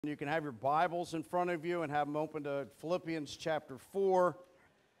You can have your Bibles in front of you and have them open to Philippians chapter 4.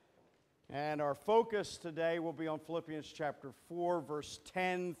 And our focus today will be on Philippians chapter 4, verse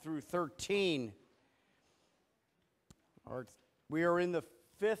 10 through 13. We are in the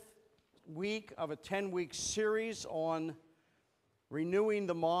 5th week of a 10-week series on renewing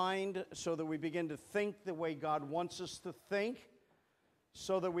the mind so that we begin to think the way God wants us to think,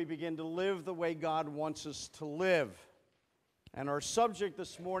 so that we begin to live the way God wants us to live. And our subject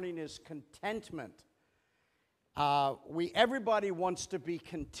this morning is contentment. Everybody wants to be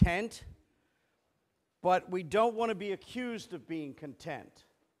content, but we don't want to be accused of being content.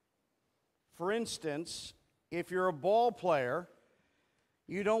 For instance, if you're a ball player,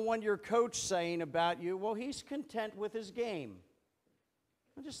 you don't want your coach saying about you, well, he's content with his game.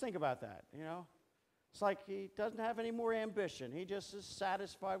 Well, just think about that, you know. It's like he doesn't have any more ambition. He just is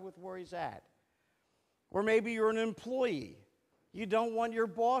satisfied with where he's at. Or maybe you're an employee. You don't want your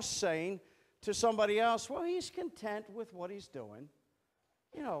boss saying to somebody else, well, he's content with what he's doing.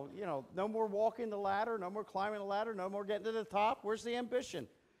 You know, no more walking the ladder, no more climbing the ladder, no more getting to the top. Where's the ambition?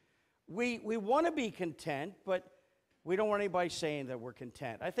 We want to be content, but we don't want anybody saying that we're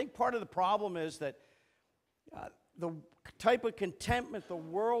content. I think part of the problem is that the type of contentment the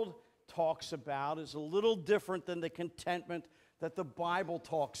world talks about is a little different than the contentment that the Bible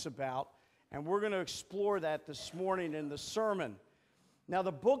talks about. And we're going to explore that this morning in the sermon. Now,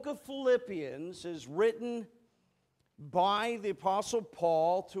 the book of Philippians is written by the Apostle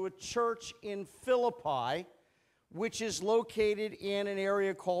Paul to a church in Philippi, which is located in an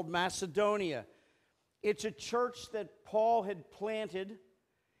area called Macedonia. It's a church that Paul had planted,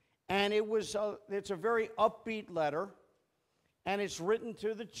 and it's a very upbeat letter, and it's written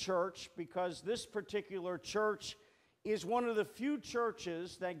to the church because this particular church is one of the few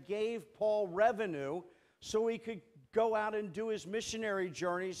churches that gave Paul revenue so he could go out and do his missionary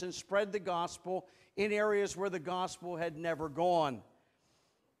journeys and spread the gospel in areas where the gospel had never gone.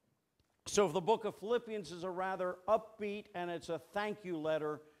 So the book of Philippians is a rather upbeat, and it's a thank you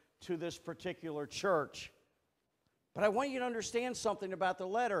letter to this particular church. But I want you to understand something about the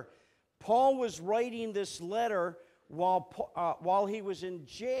letter. Paul was writing this letter while he was in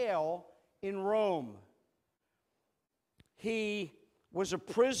jail in Rome. He was a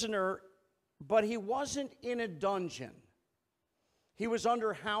prisoner, but he wasn't in a dungeon. He was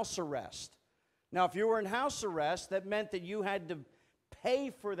under house arrest. Now, if you were in house arrest, that meant that you had to pay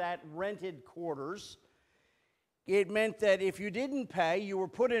for that rented quarters. It meant that if you didn't pay, you were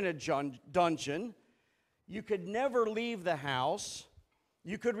put in a dungeon. You could never leave the house.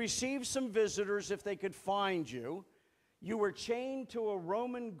 You could receive some visitors if they could find you. You were chained to a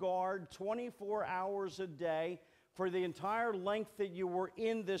Roman guard 24 hours a day for the entire length that you were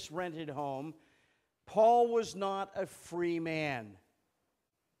in this rented home. Paul was not a free man.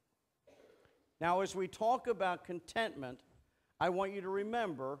 Now, as we talk about contentment, I want you to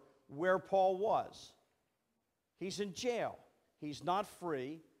remember where Paul was. He's in jail. He's not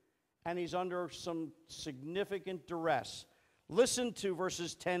free, and he's under some significant duress. Listen to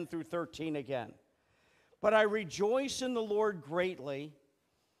verses 10 through 13 again. But I rejoice in the Lord greatly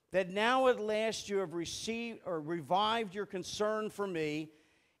that now at last you have received or revived your concern for me.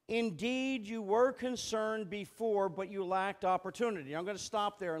 Indeed, you were concerned before, but you lacked opportunity. I'm going to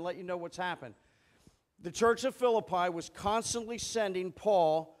stop there and let you know what's happened. The church of Philippi was constantly sending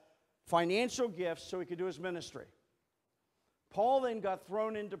Paul financial gifts so he could do his ministry. Paul then got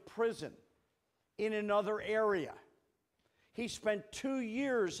thrown into prison in another area. He spent 2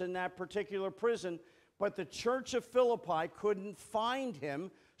 years in that particular prison, but the church of Philippi couldn't find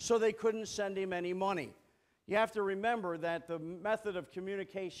him, so they couldn't send him any money. You have to remember that the method of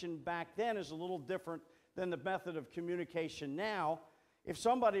communication back then is a little different than the method of communication now. If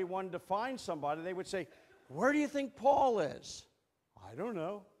somebody wanted to find somebody, they would say, where do you think Paul is? I don't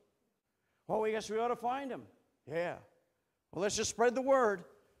know. Well, I guess we ought to find him. Yeah. Well, let's just spread the word.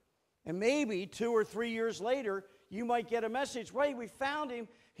 And maybe 2 or 3 years later, you might get a message, wait, we found him.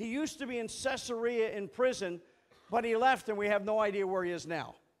 He used to be in Caesarea in prison, but he left and we have no idea where he is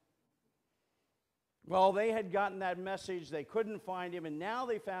now. Well, they had gotten that message. They couldn't find him, and now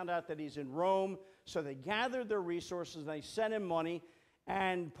they found out that he's in Rome. So they gathered their resources, and they sent him money.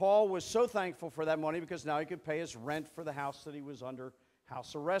 And Paul was so thankful for that money because now he could pay his rent for the house that he was under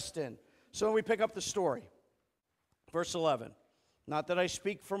house arrest in. So we pick up the story. Verse 11. Not that I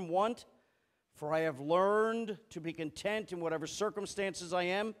speak from want, for I have learned to be content in whatever circumstances I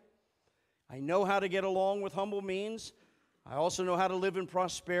am. I know how to get along with humble means. I also know how to live in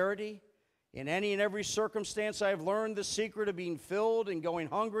prosperity. In any and every circumstance, I have learned the secret of being filled and going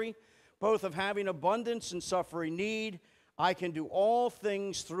hungry, both of having abundance and suffering need. I can do all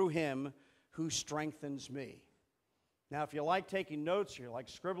things through him who strengthens me. Now, if you like taking notes, you like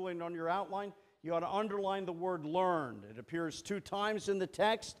scribbling on your outline, you ought to underline the word learned. It appears 2 times in the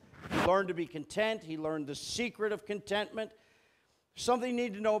text. He learned to be content. He learned the secret of contentment. Something you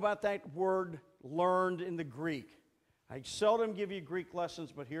need to know about that word learned in the Greek. I seldom give you Greek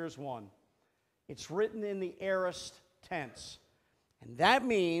lessons, but here's one. It's written in the aorist tense. And that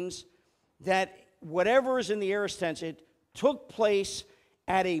means that whatever is in the aorist tense, it took place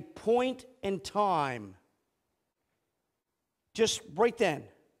at a point in time. Just right then.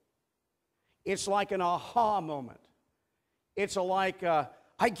 It's like an aha moment. It's like,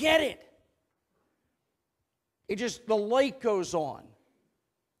 I get it. The light goes on.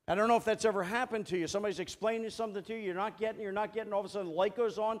 I don't know if that's ever happened to you. Somebody's explaining something to you, you're not getting, all of a sudden the light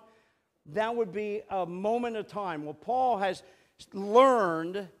goes on. That would be a moment of time. Well, Paul has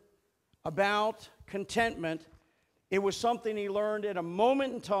learned about contentment. It was something he learned at a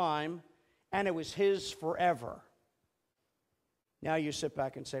moment in time, and it was his forever. Now you sit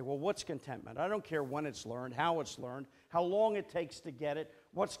back and say, well, what's contentment? I don't care when it's learned, how long it takes to get it.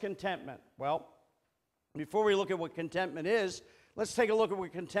 What's contentment? Well, before we look at what contentment is, let's take a look at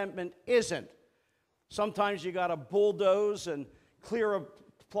what contentment isn't. Sometimes you got to bulldoze and clear a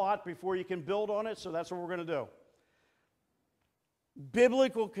plot before you can build on it, so that's what we're going to do.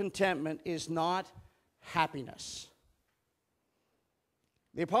 Biblical contentment is not happiness.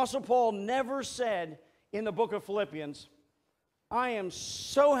 The Apostle Paul never said in the book of Philippians, I am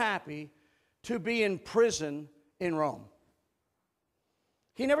so happy to be in prison in Rome.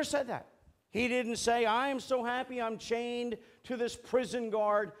 He never said that. He didn't say, I am so happy I'm chained to this prison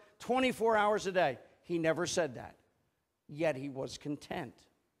guard 24 hours a day. He never said that. Yet he was content.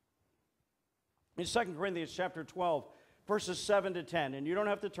 In 2 Corinthians chapter 12, verses 7 to 10, and you don't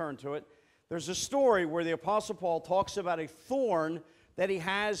have to turn to it, there's a story where the Apostle Paul talks about a thorn that he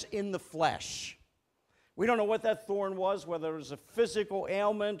has in the flesh. We don't know what that thorn was, whether it was a physical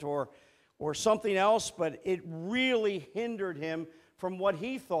ailment or something else, but it really hindered him from what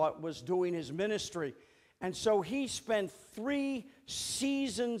he thought was doing his ministry. And so he spent 3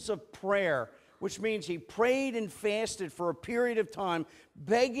 seasons of prayer, which means he prayed and fasted for a period of time,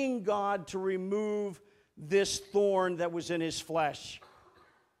 begging God to remove this thorn that was in his flesh.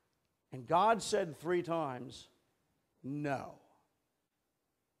 And God said 3 times, no.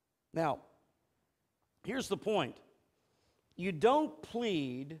 Now, here's the point. You don't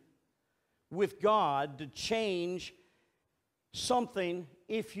plead with God to change something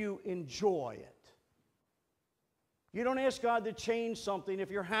if you enjoy it. You don't ask God to change something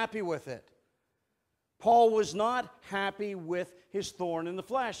if you're happy with it. Paul was not happy with his thorn in the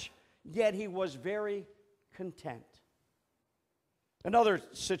flesh, yet he was very content. Another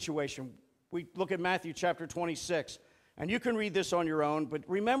situation, we look at Matthew chapter 26, and you can read this on your own, but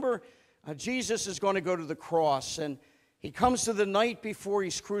remember, Jesus is going to go to the cross, and he comes to the night before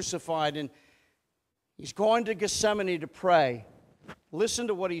he's crucified, and he's going to Gethsemane to pray. Listen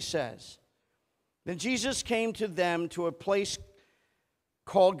to what he says. Then Jesus came to them to a place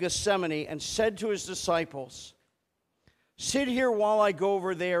called Gethsemane and said to his disciples, sit here while I go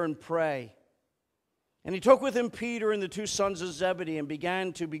over there and pray. And he took with him Peter and the 2 sons of Zebedee and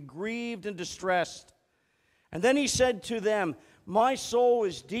began to be grieved and distressed. And then he said to them, my soul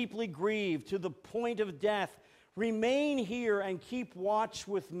is deeply grieved to the point of death. Remain here and keep watch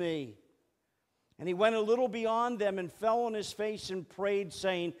with me. And he went a little beyond them and fell on his face and prayed,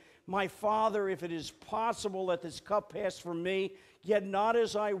 saying, my Father, if it is possible, let this cup pass from me, yet not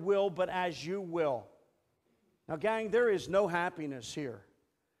as I will, but as you will. Now, gang, there is no happiness here.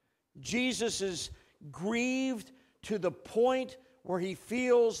 Jesus is grieved to the point where he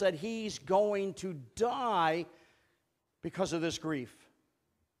feels that he's going to die because of this grief.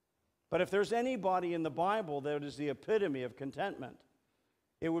 But if there's anybody in the Bible that is the epitome of contentment,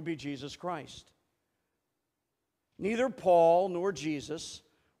 it would be Jesus Christ. Neither Paul nor Jesus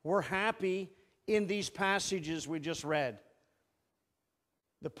were happy in these passages we just read.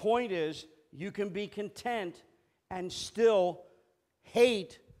 The point is, you can be content and still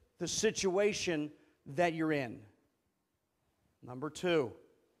hate the situation that you're in. Number 2,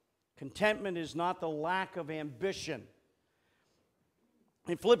 contentment is not the lack of ambition.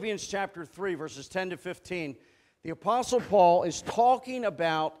 In Philippians chapter 3, verses 10 to 15, the Apostle Paul is talking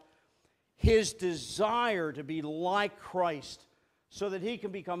about his desire to be like Christ so that he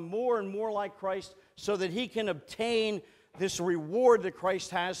can become more and more like Christ so that he can obtain this reward that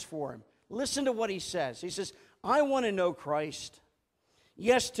Christ has for him. Listen to what he says. He says, I want to know Christ.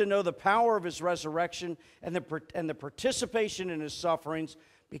 Yes, to know the power of his resurrection and the participation in his sufferings,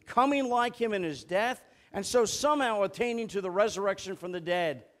 becoming like him in his death, and so somehow attaining to the resurrection from the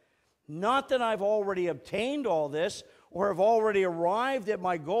dead. Not that I've already obtained all this or have already arrived at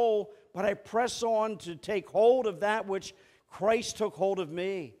my goal, but I press on to take hold of that which Christ took hold of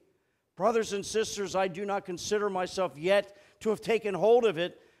me. Brothers and sisters, I do not consider myself yet to have taken hold of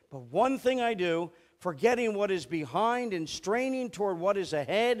it, but one thing I do, forgetting what is behind and straining toward what is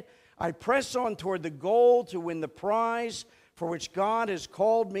ahead, I press on toward the goal to win the prize for which God has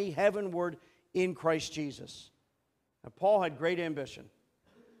called me heavenward in Christ Jesus. Now, Paul had great ambition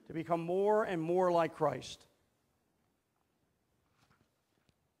to become more and more like Christ.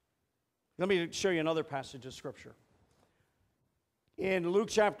 Let me show you another passage of Scripture. In 1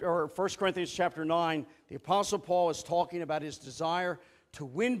 Corinthians chapter 9, the Apostle Paul is talking about his desire to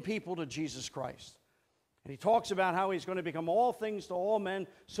win people to Jesus Christ. And he talks about how he's going to become all things to all men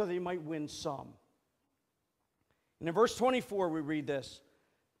so that he might win some. And in verse 24 we read this,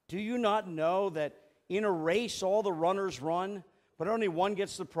 "Do you not know that in a race all the runners run, but only one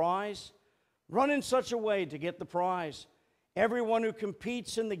gets the prize? Run in such a way to get the prize. Everyone who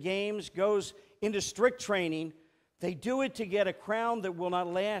competes in the games goes into strict training. They do it to get a crown that will not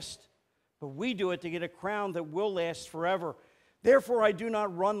last, but we do it to get a crown that will last forever. Therefore I do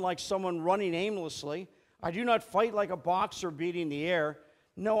not run like someone running aimlessly. I do not fight like a boxer beating the air.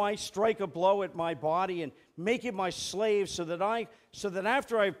 No, I strike a blow at my body and make it my slave so that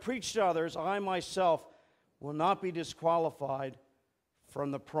after I've preached to others, I myself will not be disqualified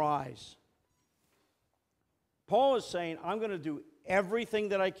from the prize." Paul is saying, I'm going to do everything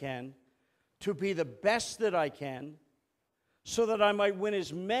that I can to be the best that I can so that I might win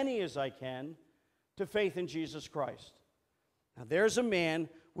as many as I can to faith in Jesus Christ. Now, there's a man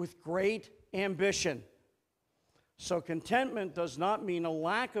with great ambition. So contentment does not mean a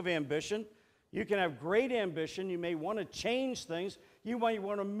lack of ambition. You can have great ambition. You may want to change things. You might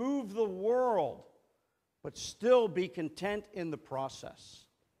want to move the world, but still be content in the process.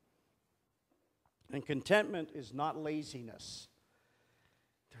 And contentment is not laziness.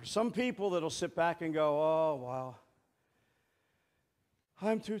 There are some people that will sit back and go, "Oh, well,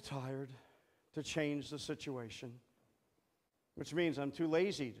 I'm too tired to change the situation," which means I'm too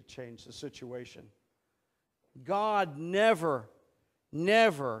lazy to change the situation. God never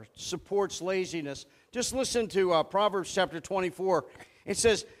supports laziness. Just listen to Proverbs chapter 24. It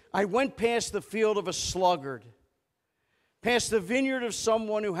says, "I went past the field of a sluggard, past the vineyard of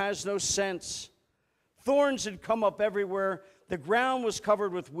someone who has no sense. Thorns had come up everywhere. The ground was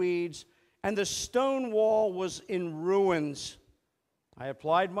covered with weeds, and the stone wall was in ruins. I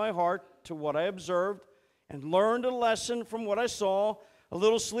applied my heart to what I observed and learned a lesson from what I saw. A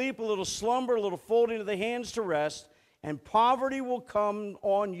little sleep, a little slumber, a little folding of the hands to rest, and poverty will come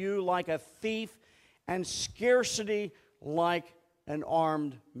on you like a thief, and scarcity like an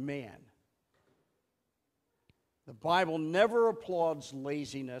armed man." The Bible never applauds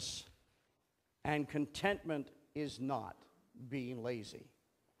laziness, and contentment is not being lazy.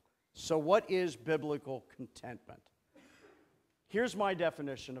 So what is biblical contentment? Here's my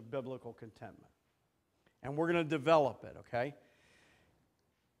definition of biblical contentment, and we're going to develop it, okay?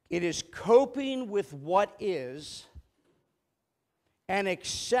 It is coping with what is and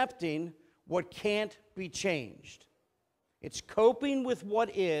accepting what can't be changed. It's coping with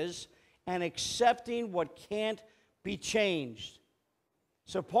what is and accepting what can't be changed.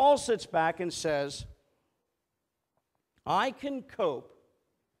 So Paul sits back and says, I can cope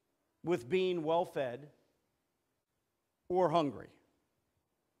with being well-fed or hungry.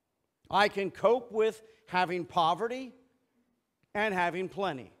 I can cope with having poverty and having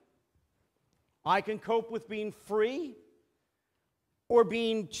plenty. I can cope with being free or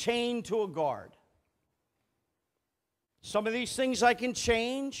being chained to a guard. Some of these things I can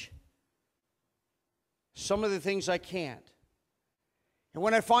change. Some of the things I can't. And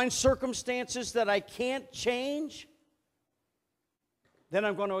when I find circumstances that I can't change, then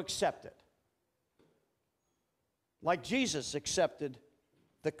I'm going to accept it. Like Jesus accepted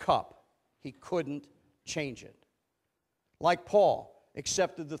the cup. He couldn't change it. Like Paul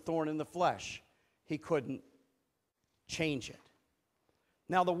accepted the thorn in the flesh. He couldn't change it.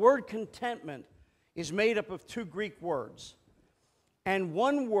 Now, the word contentment is made up of two Greek words. And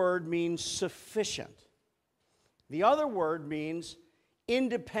one word means sufficient. The other word means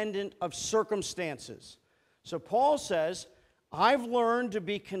independent of circumstances. So Paul says, I've learned to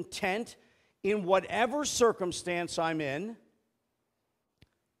be content in whatever circumstance I'm in.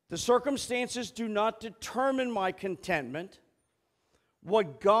 The circumstances do not determine my contentment.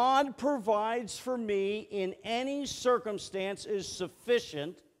 What God provides for me in any circumstance is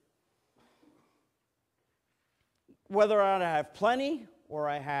sufficient. Whether I have plenty or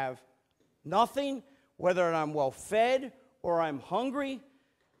I have nothing, whether I'm well fed or I'm hungry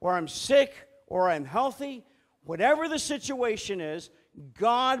or I'm sick or I'm healthy, whatever the situation is,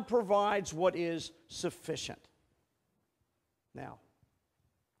 God provides what is sufficient. Now,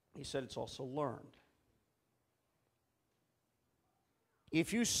 he said it's also learned.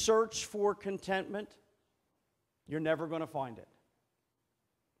 If you search for contentment, you're never going to find it.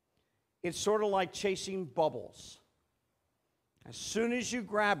 It's sort of like chasing bubbles. As soon as you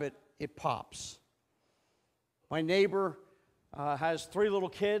grab it, it pops. My neighbor has 3 little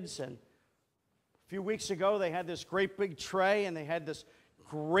kids, and a few weeks ago they had this great big tray, and they had this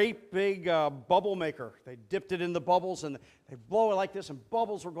great big bubble maker. They dipped it in the bubbles, and they blow it like this, and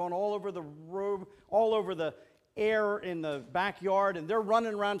bubbles were going all over the room, all over the air in the backyard, and they're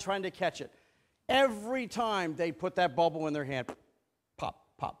running around trying to catch it. Every time they put that bubble in their hand, pop,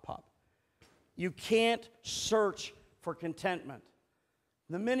 pop, pop. You can't search for contentment.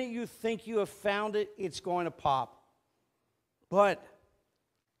 The minute you think you have found it, it's going to pop. But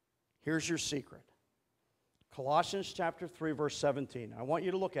here's your secret. Colossians chapter 3, verse 17. I want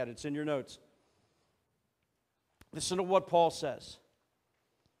you to look at it. It's in your notes. Listen to what Paul says.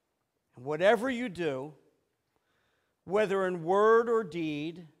 And whatever you do, whether in word or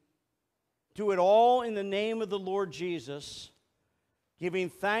deed, do it all in the name of the Lord Jesus, giving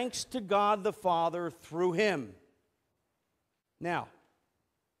thanks to God the Father through him. Now,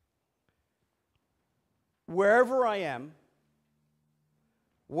 wherever I am,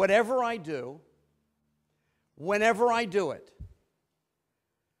 whatever I do, whenever I do it,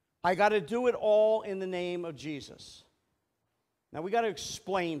 I got to do it all in the name of Jesus. Now, we got to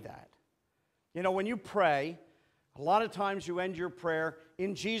explain that. You know, when you pray, a lot of times you end your prayer,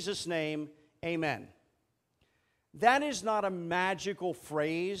 in Jesus' name, amen. That is not a magical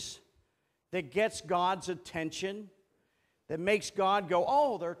phrase that gets God's attention, that makes God go,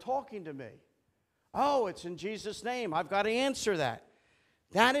 oh, they're talking to me. Oh, it's in Jesus' name. I've got to answer that.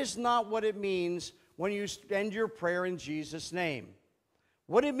 That is not what it means when you end your prayer in Jesus' name.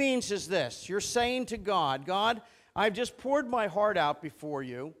 What it means is this. You're saying to God, God, I've just poured my heart out before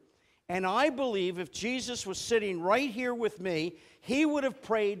you, and I believe if Jesus was sitting right here with me, he would have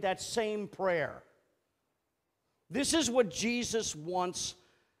prayed that same prayer. This is what Jesus wants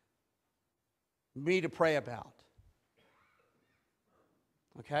me to pray about.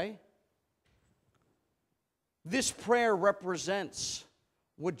 Okay? This prayer represents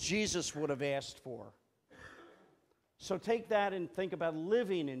what Jesus would have asked for. So take that and think about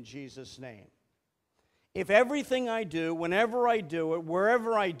living in Jesus' name. If everything I do, whenever I do it,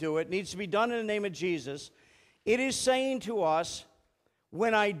 wherever I do it, needs to be done in the name of Jesus, it is saying to us,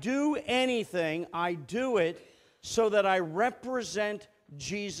 when I do anything, I do it so that I represent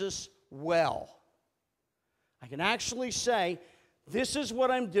Jesus well. I can actually say, this is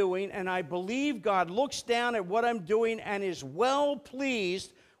what I'm doing, and I believe God looks down at what I'm doing and is well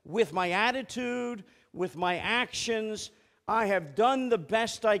pleased with my attitude, with my actions. I have done the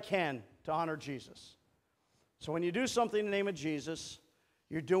best I can to honor Jesus. So when you do something in the name of Jesus,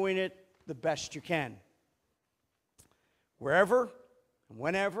 you're doing it the best you can. Wherever,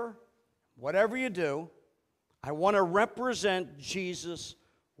 whenever, whatever you do, I want to represent Jesus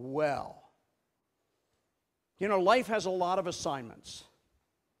well. You know, life has a lot of assignments.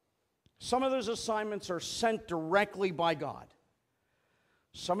 Some of those assignments are sent directly by God.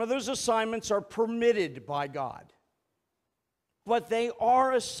 Some of those assignments are permitted by God. But they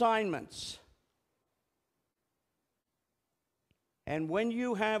are assignments. And when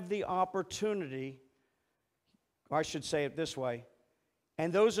you have the opportunity, or I should say it this way,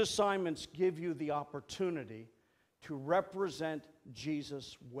 and those assignments give you the opportunity to represent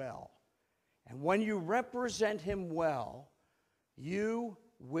Jesus well. And when you represent him well, you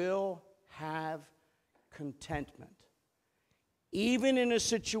will have contentment, even in a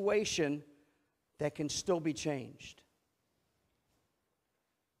situation that can still be changed.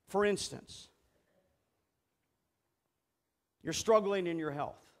 For instance, you're struggling in your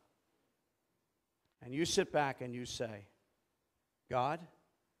health, and you sit back and you say, God,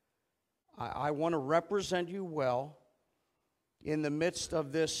 I want to represent you well in the midst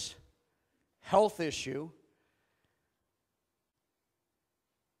of this health issue.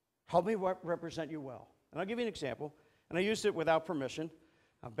 Help me represent you well. And I'll give you an example, and I used it without permission.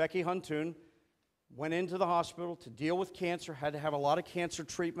 Becky Huntoon went into the hospital to deal with cancer, had to have a lot of cancer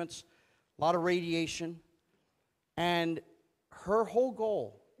treatments, a lot of radiation, and her whole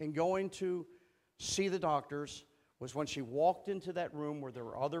goal in going to see the doctors was when she walked into that room where there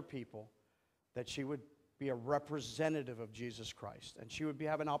were other people, that she would be a representative of Jesus Christ. And she would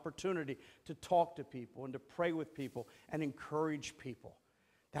have an opportunity to talk to people and to pray with people and encourage people.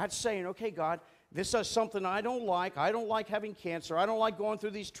 That's saying, okay, God, This is something I don't like. I don't like having cancer. I don't like going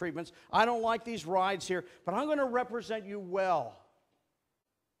through these treatments. I don't like these rides here, but I'm going to represent you well.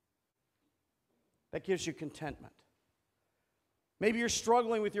 That gives you contentment. Maybe you're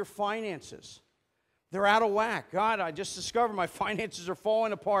struggling with your finances. They're out of whack. God, I just discovered my finances are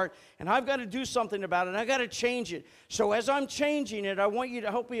falling apart, and I've got to do something about it, and I've got to change it. So as I'm changing it, I want you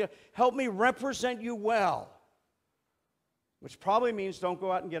to help me represent you well, which probably means don't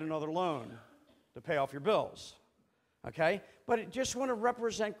go out and get another loan to pay off your bills, okay? But I just want to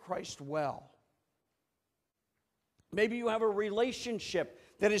represent Christ well. Maybe you have a relationship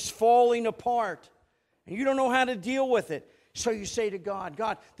that is falling apart, and you don't know how to deal with it. So you say to God,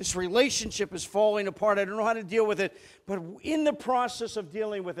 God, this relationship is falling apart. I don't know how to deal with it. But in the process of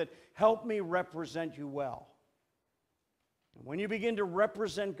dealing with it, help me represent you well. And when you begin to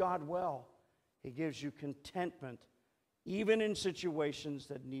represent God well, He gives you contentment, even in situations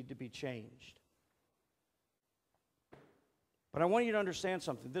that need to be changed. But I want you to understand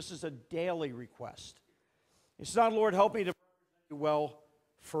something. This is a daily request. It's not, Lord, help me to represent you well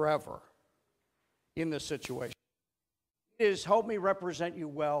forever in this situation. Is help me represent you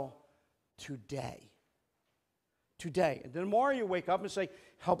well today. Today. And then tomorrow you wake up and say,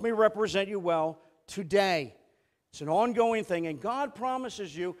 help me represent you well today. It's an ongoing thing, and God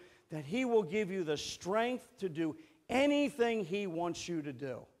promises you that He will give you the strength to do anything He wants you to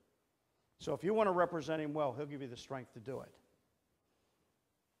do. So if you want to represent Him well, He'll give you the strength to do it.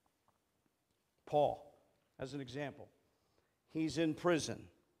 Paul, as an example, he's in prison.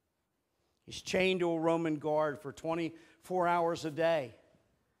 He's chained to a Roman guard for 24 hours a day.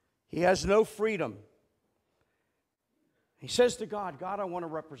 He has no freedom. He says to God, God, I want to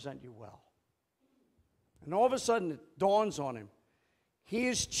represent you well. And all of a sudden, it dawns on him. He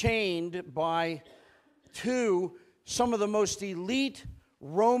is chained by some of the most elite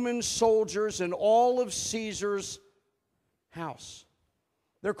Roman soldiers in all of Caesar's house.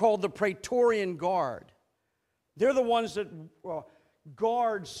 They're called the Praetorian Guard. They're the ones that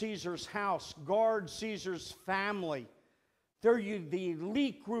guard Caesar's house, guard Caesar's family. They're the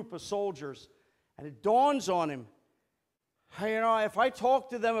elite group of soldiers. And it dawns on him, hey, if I talk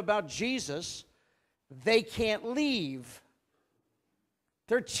to them about Jesus, they can't leave.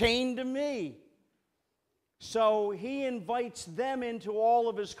 They're chained to me. So he invites them into all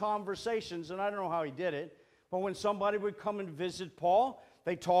of his conversations, and I don't know how he did it, but when somebody would come and visit Paul,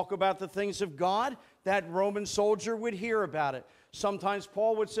 they talk about the things of God, that Roman soldier would hear about it. Sometimes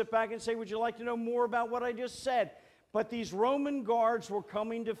Paul would sit back and say, would you like to know more about what I just said? But these Roman guards were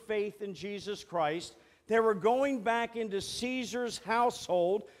coming to faith in Jesus Christ. They were going back into Caesar's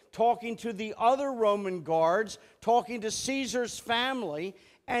household, talking to the other Roman guards, talking to Caesar's family,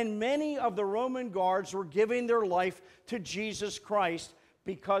 and many of the Roman guards were giving their life to Jesus Christ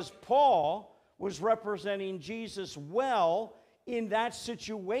because Paul was representing Jesus well in that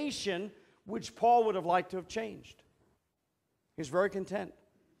situation, which Paul would have liked to have changed. He's very content.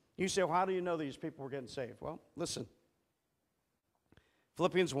 You say, well, how do you know these people were getting saved? Well, listen.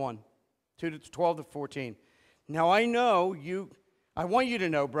 Philippians 1, 12 to 14. Now I want you to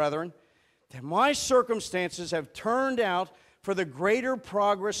know, brethren, that my circumstances have turned out for the greater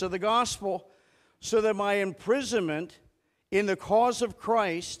progress of the gospel, so that my imprisonment in the cause of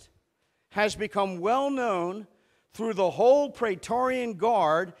Christ has become well known through the whole Praetorian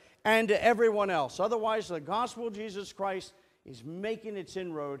Guard and to everyone else. Otherwise, the gospel of Jesus Christ is making its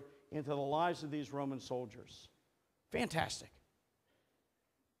inroad into the lives of these Roman soldiers. Fantastic.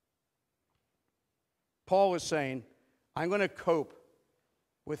 Paul was saying, I'm going to cope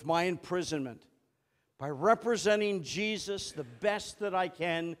with my imprisonment by representing Jesus the best that I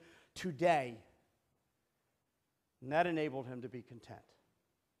can today. And that enabled him to be content.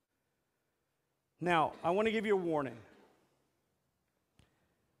 Now, I want to give you a warning.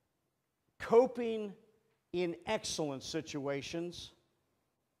 Coping in excellent situations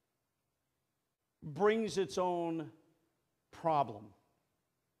brings its own problem.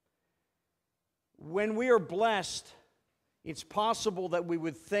 When we are blessed, it's possible that we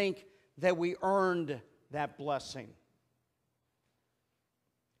would think that we earned that blessing.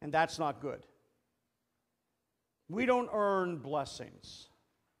 And that's not good. We don't earn blessings.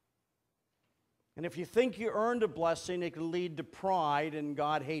 And if you think you earned a blessing, it can lead to pride, and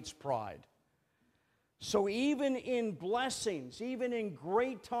God hates pride. So even in blessings, even in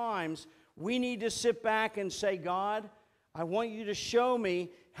great times, we need to sit back and say, God, I want you to show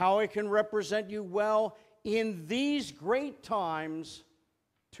me how I can represent you well in these great times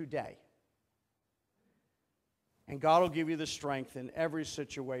today. And God will give you the strength in every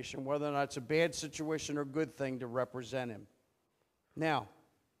situation, whether or not it's a bad situation or a good thing, to represent Him. Now,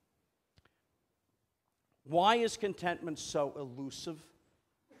 Why is contentment so elusive?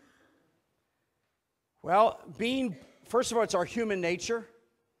 Well, first of all, it's our human nature.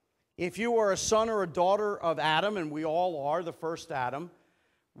 If you are a son or a daughter of Adam, and we all are, the first Adam,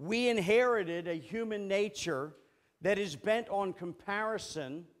 we inherited a human nature that is bent on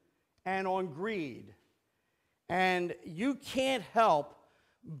comparison and on greed. And you can't help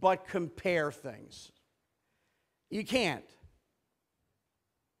but compare things. You can't.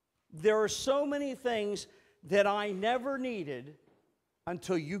 There are so many things that I never needed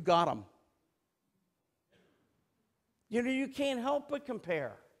until you got them. You know, you can't help but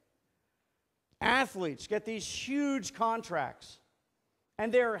compare. Athletes get these huge contracts,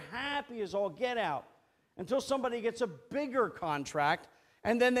 and they're happy as all get out until somebody gets a bigger contract,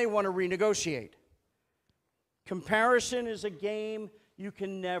 and then they want to renegotiate. Comparison is a game you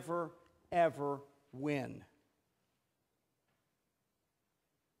can never, ever win.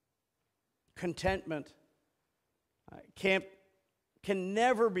 Contentment can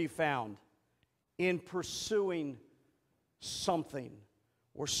never be found in pursuing something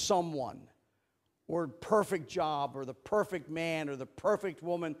or someone or perfect job or the perfect man or the perfect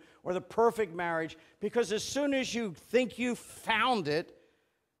woman or the perfect marriage, because as soon as you think you found it,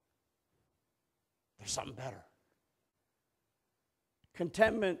 there's something better.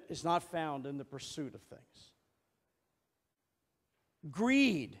 Contentment is not found in the pursuit of things.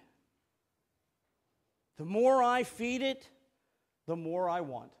 Greed. The more I feed it, the more I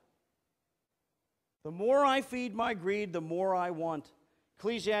want. The more I feed my greed, the more I want.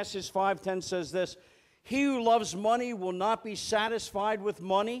 Ecclesiastes 5:10 says this: "He who loves money will not be satisfied with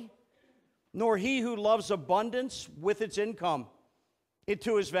money, nor he who loves abundance with its income. It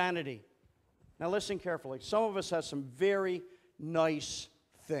too is vanity." Now listen carefully. Some of us have some very nice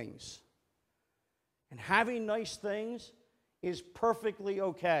things. And having nice things is perfectly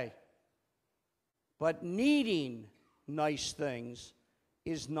okay. But needing nice things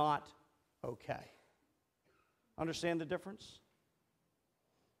is not okay. Understand the difference?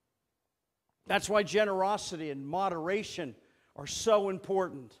 That's why generosity and moderation are so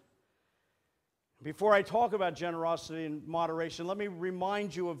important. Before I talk about generosity and moderation, let me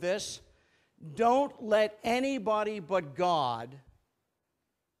remind you of this. Don't let anybody but God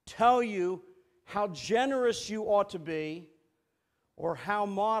tell you how generous you ought to be or how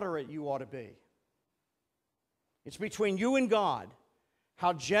moderate you ought to be. It's between you and God,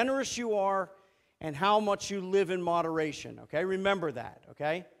 how generous you are and how much you live in moderation, okay? Remember that,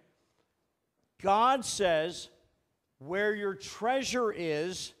 okay? God says, where your treasure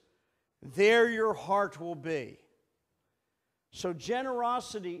is, there your heart will be. So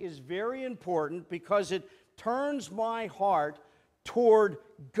generosity is very important because it turns my heart toward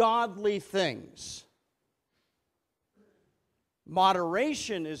godly things.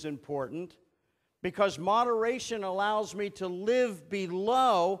 Moderation is important because moderation allows me to live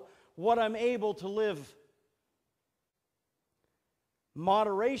below what I'm able to live.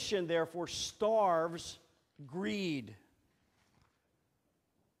 Moderation, therefore, starves greed.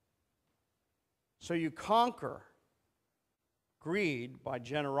 So you conquer greed by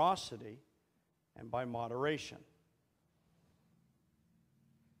generosity and by moderation.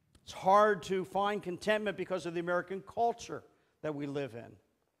 It's hard to find contentment because of the American culture that we live in.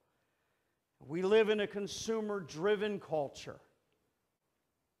 We live in a consumer-driven culture.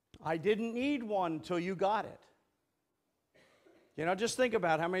 I didn't need one until you got it. You know, just think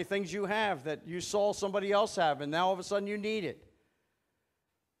about how many things you have that you saw somebody else have, and now all of a sudden you need it.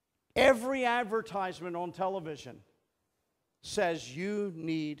 Every advertisement on television says you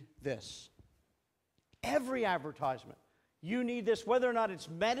need this. Every advertisement. You need this, whether or not it's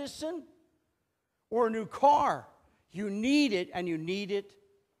medicine or a new car. You need it, and you need it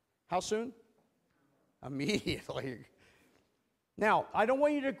how soon? Immediately. Now, I don't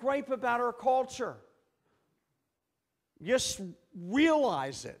want you to gripe about our culture. Just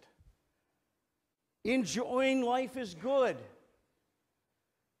realize it. Enjoying life is good.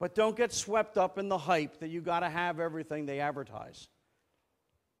 But don't get swept up in the hype that you got to have everything they advertise.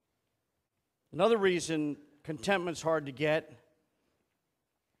 Another reason contentment's hard to get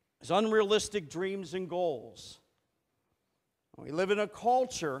is unrealistic dreams and goals. We live in a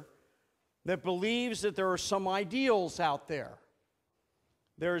culture that believes that there are some ideals out there.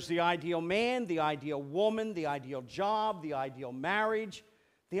 There's the ideal man, the ideal woman, the ideal job, the ideal marriage,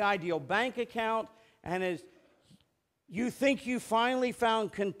 the ideal bank account, and as you think you finally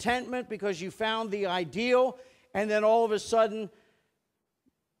found contentment because you found the ideal, and then all of a sudden,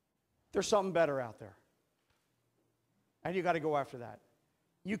 there's something better out there. And you got to go after that.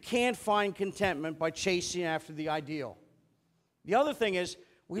 You can't find contentment by chasing after the ideal. The other thing is,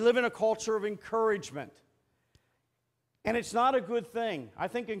 we live in a culture of encouragement. And it's not a good thing. I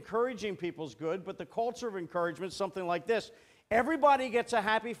think encouraging people is good, but the culture of encouragement is something like this. Everybody gets a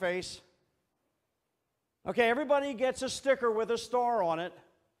happy face. Okay, everybody gets a sticker with a star on it.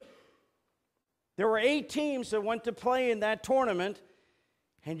 There were 8 teams that went to play in that tournament,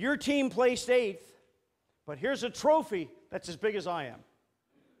 and your team placed 8th, but here's a trophy that's as big as I am.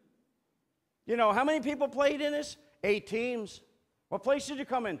 You know, how many people played in this? 8 teams. What place did you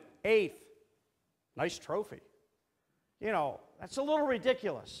come in? 8th. Nice trophy. You know, that's a little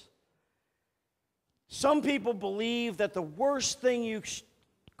ridiculous. Some people believe that the worst thing you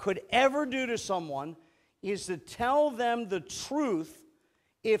could ever do to someone is to tell them the truth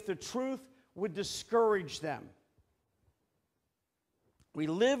if the truth would discourage them. We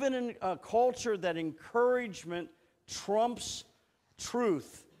live in a culture that encouragement trumps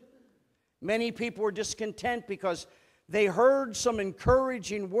truth. Many people are discontent because they heard some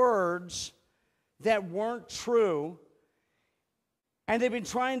encouraging words that weren't true, and they've been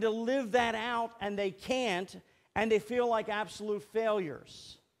trying to live that out, and they can't, and they feel like absolute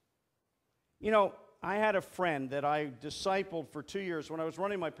failures. You know, I had a friend that I discipled for 2 years when I was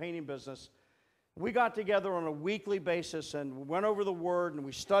running my painting business. We got together on a weekly basis, and we went over the Word, and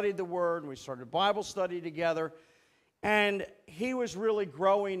we studied the Word, and we started Bible study together, and he was really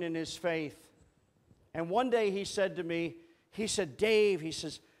growing in his faith. And one day he said to me, he said, Dave, he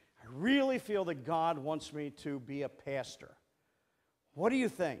says, I really feel that God wants me to be a pastor. What do you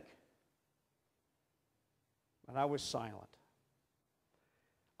think? And I was silent.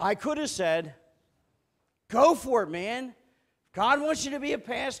 I could have said, go for it, man. God wants you to be a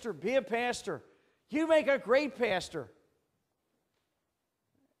pastor. Be a pastor. You make a great pastor.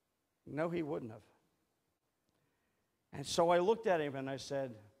 No, he wouldn't have. And so I looked at him and I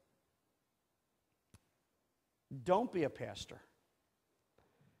said, don't be a pastor.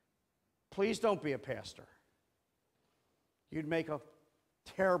 Please don't be a pastor. You'd make a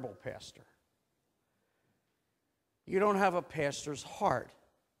terrible pastor. You don't have a pastor's heart.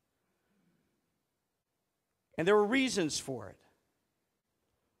 And there were reasons for it.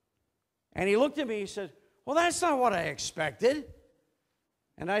 And he looked at me, he said, well, that's not what I expected.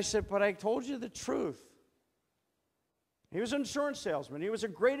 And I said, but I told you the truth. He was an insurance salesman. He was a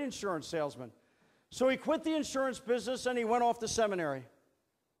great insurance salesman. So he quit the insurance business and he went off to seminary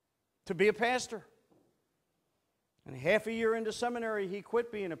to be a pastor. And half a year into seminary, he quit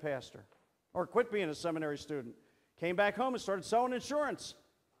being a pastor, or quit being a seminary student. Came back home and started selling insurance.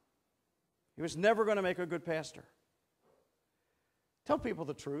 He was never going to make a good pastor. Tell people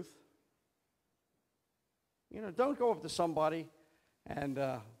the truth. You know, don't go up to somebody and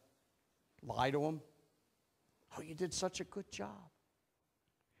lie to them. Oh, you did such a good job.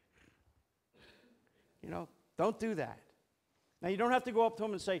 You know, don't do that. Now, you don't have to go up to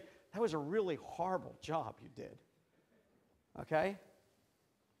them and say, that was a really horrible job you did. Okay?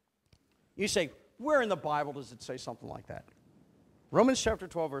 You say, where in the Bible does it say something like that? Romans chapter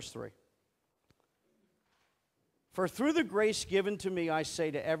 12, verse 3. For through the grace given to me, I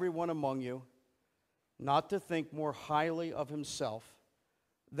say to everyone among you, not to think more highly of himself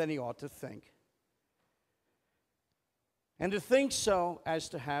than he ought to think, and to think so as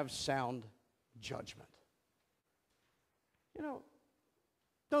to have sound judgment. You know,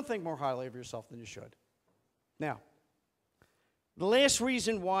 don't think more highly of yourself than you should. Now, the last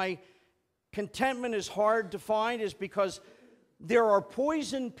reason why contentment is hard to find is because there are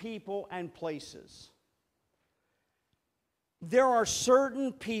poisoned people and places. There are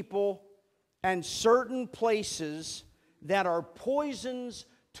certain people and certain places that are poisons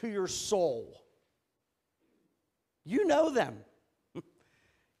to your soul. You know them.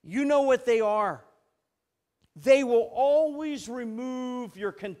 You know what they are. They will always remove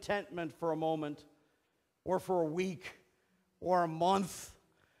your contentment for a moment, or for a week, or a month.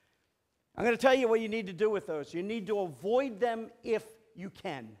 I'm going to tell you what you need to do with those. You need to avoid them if you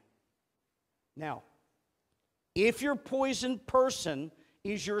can. Now, if your poisoned person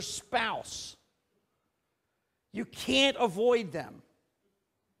is your spouse, you can't avoid them.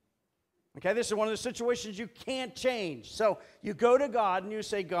 Okay, this is one of the situations you can't change. So you go to God and you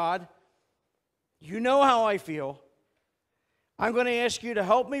say, God, you know how I feel. I'm going to ask you to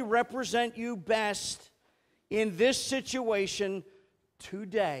help me represent you best in this situation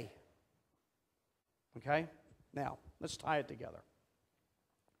today. Okay? Now, let's tie it together.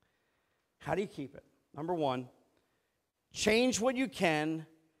 How do you keep it? Number one, change what you can,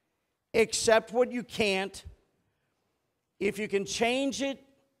 accept what you can't. If you can change it,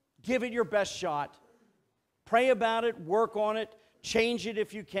 give it your best shot. Pray about it, work on it, change it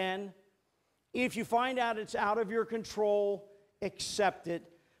if you can. If you find out it's out of your control, accept it.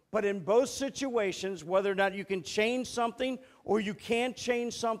 But in both situations, whether or not you can change something or you can't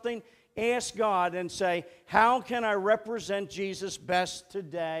change something, ask God and say, how can I represent Jesus best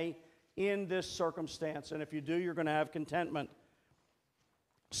today in this circumstance? And if you do, you're going to have contentment.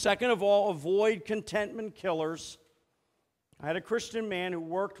 Second of all, avoid contentment killers. I had a Christian man who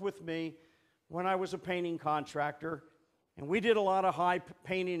worked with me when I was a painting contractor, and we did a lot of high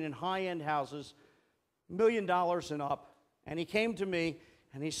painting in high-end houses, $1 million and up. And he came to me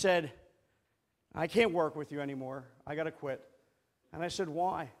and he said, I can't work with you anymore. I got to quit. And I said,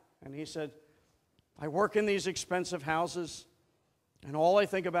 why? And he said, I work in these expensive houses, and all I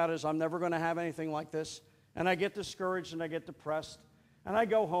think about is I'm never going to have anything like this. And I get discouraged and I get depressed. And I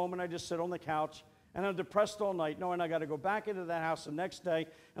go home and I just sit on the couch, and I'm depressed all night, knowing I got to go back into that house the next day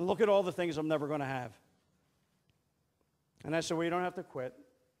and look at all the things I'm never going to have. And I said, well, you don't have to quit.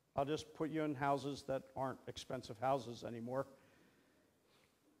 I'll just put you in houses that aren't expensive houses anymore.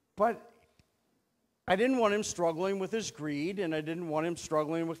 But I didn't want him struggling with his greed, and I didn't want him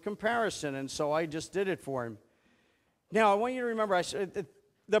struggling with comparison, and so I just did it for him. Now, I want you to remember, I said,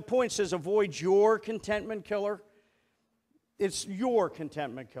 the point says avoid your contentment killer. It's your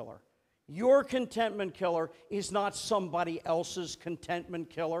contentment killer. Your contentment killer is not somebody else's contentment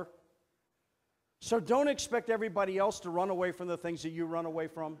killer. So don't expect everybody else to run away from the things that you run away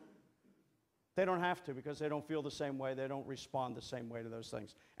from. They don't have to, because they don't feel the same way. They don't respond the same way to those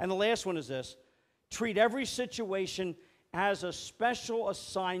things. And the last one is this. Treat every situation as a special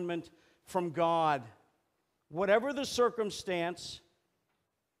assignment from God. Whatever the circumstance,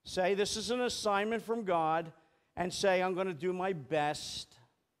 say this is an assignment from God, and say, I'm going to do my best.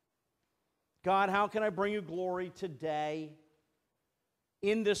 God, how can I bring you glory today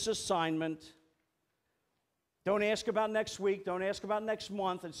in this assignment? Don't ask about next week. Don't ask about next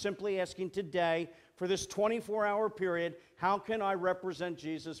month. It's simply asking today, for this 24-hour period, how can I represent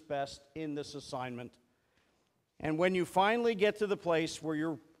Jesus best in this assignment? And when you finally get to the place where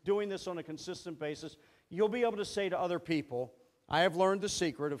you're doing this on a consistent basis, you'll be able to say to other people, I have learned the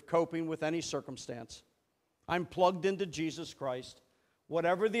secret of coping with any circumstance. I'm plugged into Jesus Christ.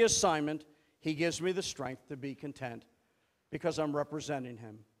 Whatever the assignment, He gives me the strength to be content because I'm representing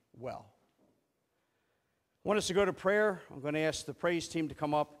Him well. I want us to go to prayer. I'm going to ask the praise team to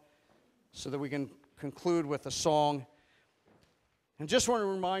come up so that we can conclude with a song. And just want to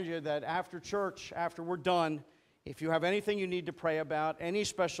remind you that after church, after we're done, if you have anything you need to pray about, any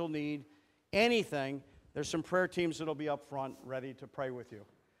special need, anything, there's some prayer teams that will be up front ready to pray with you.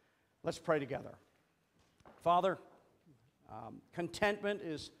 Let's pray together. Father, contentment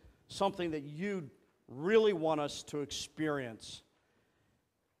is something that you really want us to experience.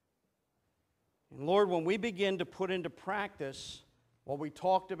 And Lord, when we begin to put into practice what we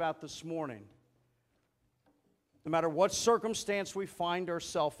talked about this morning, no matter what circumstance we find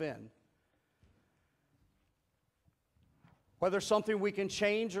ourselves in, whether something we can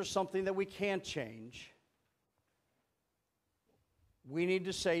change or something that we can't change, we need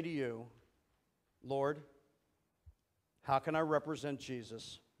to say to you, Lord, how can I represent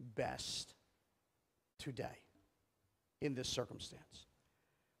Jesus best today in this circumstance?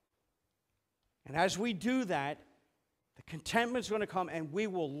 And as we do that, the contentment's going to come and we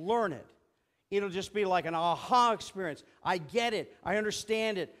will learn it. It'll just be like an aha experience. I get it. I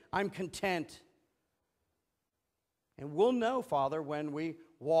understand it. I'm content. And we'll know, Father, when we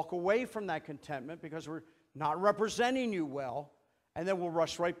walk away from that contentment because we're not representing you well, and then we'll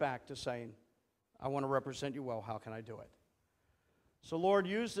rush right back to saying, I want to represent you well. How can I do it? So, Lord,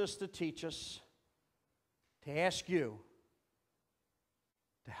 use this to teach us, to ask you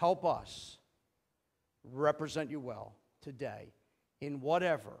to help us represent you well today in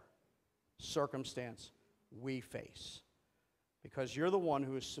whatever circumstance we face, because you're the one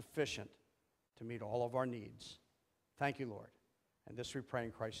who is sufficient to meet all of our needs. Thank you, Lord. And this we pray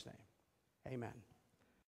in Christ's name. Amen.